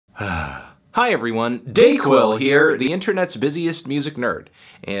Hi everyone, Dayquil here, the internet's busiest music nerd,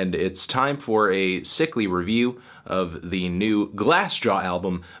 and it's time for a sickly review of the new Glassjaw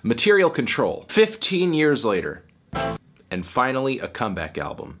album, Material Control. 15 years later, and finally a comeback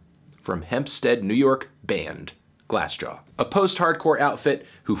album from Hempstead, New York band Glassjaw. A post-hardcore outfit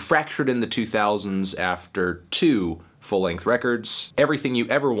who fractured in the 2000s after two full-length records, Everything You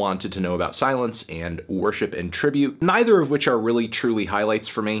Ever Wanted to Know About Silence, and Worship and Tribute, neither of which are really truly highlights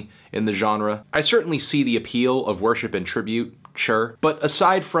for me in the genre. I certainly see the appeal of Worship and Tribute, sure, but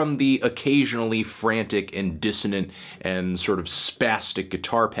aside from the occasionally frantic and dissonant and sort of spastic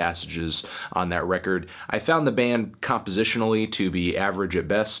guitar passages on that record, I found the band compositionally to be average at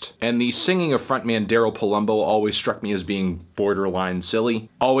best, and the singing of frontman Daryl Palumbo always struck me as being borderline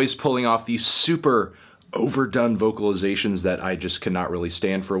silly, always pulling off these super overdone vocalizations that I just cannot really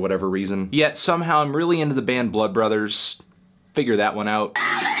stand for whatever reason. Yet somehow I'm really into the band Blood Brothers. Figure that one out.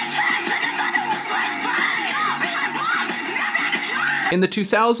 In the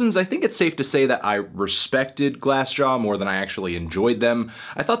 2000s, I think it's safe to say that I respected Glassjaw more than I actually enjoyed them.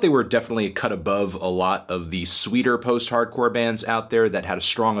 I thought they were definitely a cut above a lot of the sweeter post-hardcore bands out there that had a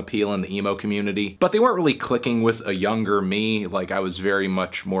strong appeal in the emo community, but they weren't really clicking with a younger me. Like, I was very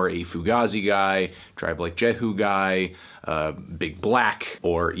much more a Fugazi guy, Drive Like Jehu guy, Big Black,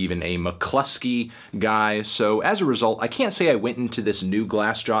 or even a McCluskey guy, so as a result, I can't say I went into this new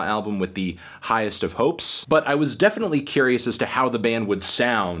Glassjaw album with the highest of hopes, but I was definitely curious as to how the band would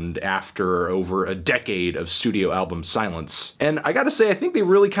sound after over a decade of studio album silence. And I gotta say, I think they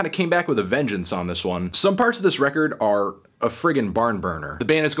really kind of came back with a vengeance on this one. Some parts of this record are a friggin' barn burner. The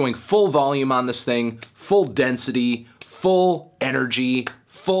band is going full volume on this thing, full density, full energy,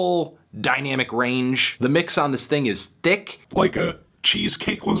 full dynamic range. The mix on this thing is thick. Like a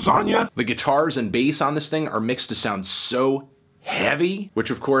cheesecake lasagna? The guitars and bass on this thing are mixed to sound so heavy, which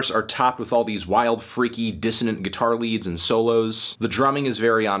of course are topped with all these wild, freaky, dissonant guitar leads and solos. The drumming is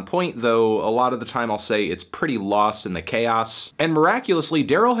very on point, though a lot of the time I'll say it's pretty lost in the chaos. And miraculously,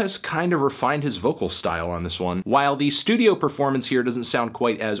 Daryl has kind of refined his vocal style on this one. While the studio performance here doesn't sound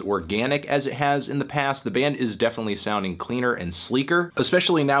quite as organic as it has in the past, the band is definitely sounding cleaner and sleeker,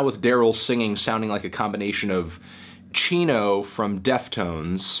 especially now with Daryl singing sounding like a combination of Chino from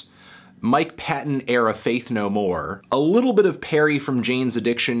Deftones, Mike Patton era Faith No More, a little bit of Perry from Jane's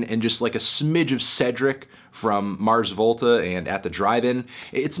Addiction, and just like a smidge of Cedric from Mars Volta and At the Drive-In.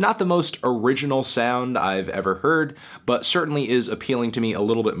 It's not the most original sound I've ever heard, but certainly is appealing to me a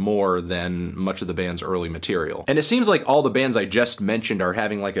little bit more than much of the band's early material. And it seems like all the bands I just mentioned are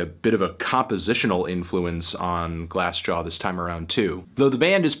having like a bit of a compositional influence on Glassjaw this time around too. Though the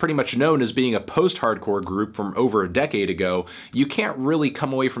band is pretty much known as being a post-hardcore group from over a decade ago, you can't really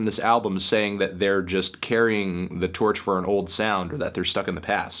come away from this album saying that they're just carrying the torch for an old sound or that they're stuck in the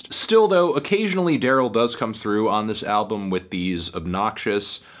past. Still though, occasionally Daryl does come through on this album with these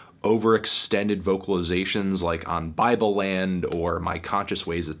obnoxious, overextended vocalizations like on Bible Land or My Conscience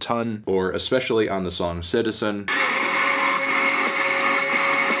Weighs a Ton, or especially on the song Citizen.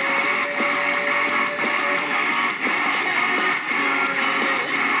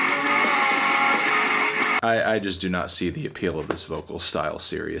 I just do not see the appeal of this vocal style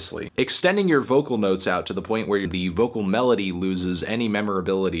seriously. Extending your vocal notes out to the point where the vocal melody loses any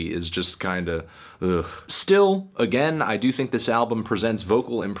memorability is just kinda ugh. Still, again, I do think this album presents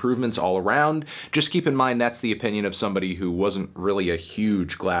vocal improvements all around. Just keep in mind that's the opinion of somebody who wasn't really a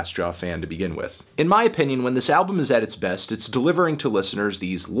huge Glassjaw fan to begin with. In my opinion, when this album is at its best, it's delivering to listeners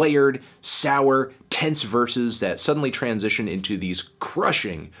these layered, sour, tense verses that suddenly transition into these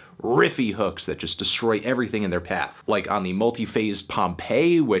crushing, riffy hooks that just destroy everything in their path. Like on the multi-phase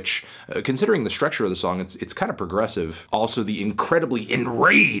Pompeii, which, considering the structure of the song, it's kind of progressive. Also the incredibly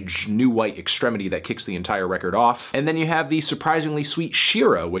enraged New White Extremity that kicks the entire record off. And then you have the surprisingly sweet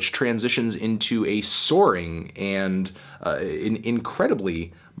SHIRA, which transitions into a soaring and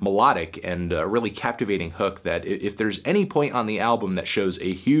incredibly melodic and really captivating hook that if there's any point on the album that shows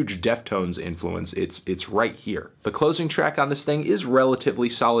a huge Deftones influence, it's right here. The closing track on this thing is relatively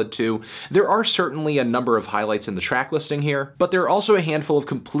solid too. There are certainly a number of highlights in the track listing here, but there are also a handful of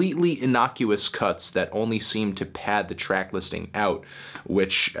completely innocuous cuts that only seem to pad the track listing out,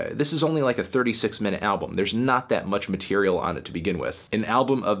 which this is only like a 36-minute album. There's not that much material on it to begin with. An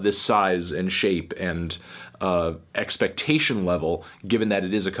album of this size and shape and expectation level, given that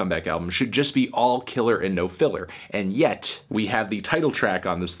it is a comeback album, should just be all killer and no filler. And yet, we have the title track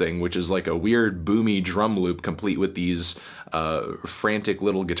on this thing, which is like a weird boomy drum loop complete with these frantic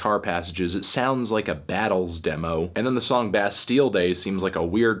little guitar passages, it sounds like a Battles demo. And then the song Bastille Day seems like a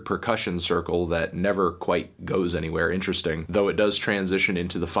weird percussion circle that never quite goes anywhere interesting, though it does transition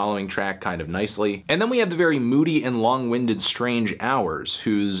into the following track kind of nicely. And then we have the very moody and long-winded Strange Hours,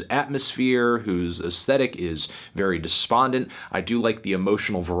 whose atmosphere, whose aesthetic is very despondent. I do like the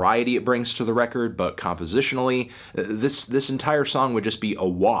emotional variety it brings to the record, but compositionally, this entire song would just be a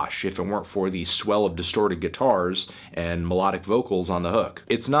wash if it weren't for the swell of distorted guitars and melodic vocals on the hook.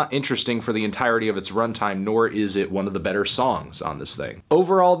 It's not interesting for the entirety of its runtime, nor is it one of the better songs on this thing.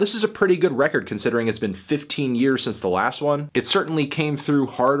 Overall, this is a pretty good record considering it's been 15 years since the last one. It certainly came through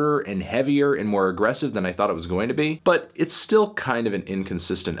harder and heavier and more aggressive than I thought it was going to be, but it's still kind of an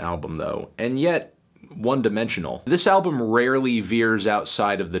inconsistent album though, and yet one-dimensional. This album rarely veers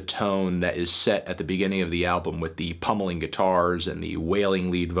outside of the tone that is set at the beginning of the album with the pummeling guitars and the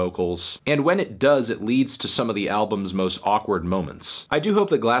wailing lead vocals, and when it does, it leads to some of the album's most awkward moments. I do hope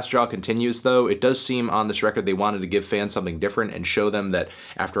that Glassjaw continues though. It does seem on this record they wanted to give fans something different and show them that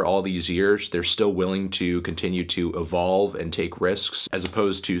after all these years, they're still willing to continue to evolve and take risks, as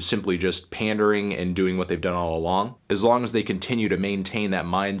opposed to simply just pandering and doing what they've done all along. As long as they continue to maintain that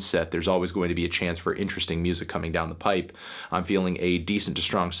mindset, there's always going to be a chance for interesting music coming down the pipe. I'm feeling a decent to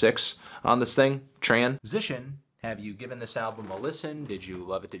strong 6 on this thing. Transition. Have you given this album a listen? Did you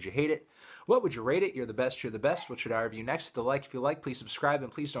love it? Did you hate it? What would you rate it? You're the best. You're the best. What should I review next? Hit the like if you like. Please subscribe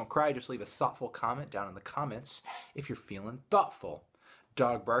and please don't cry. Just leave a thoughtful comment down in the comments if you're feeling thoughtful.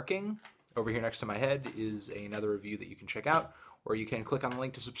 Dog barking. Over here next to my head is another review that you can check out, or you can click on the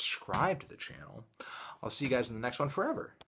link to subscribe to the channel. I'll see you guys in the next one forever.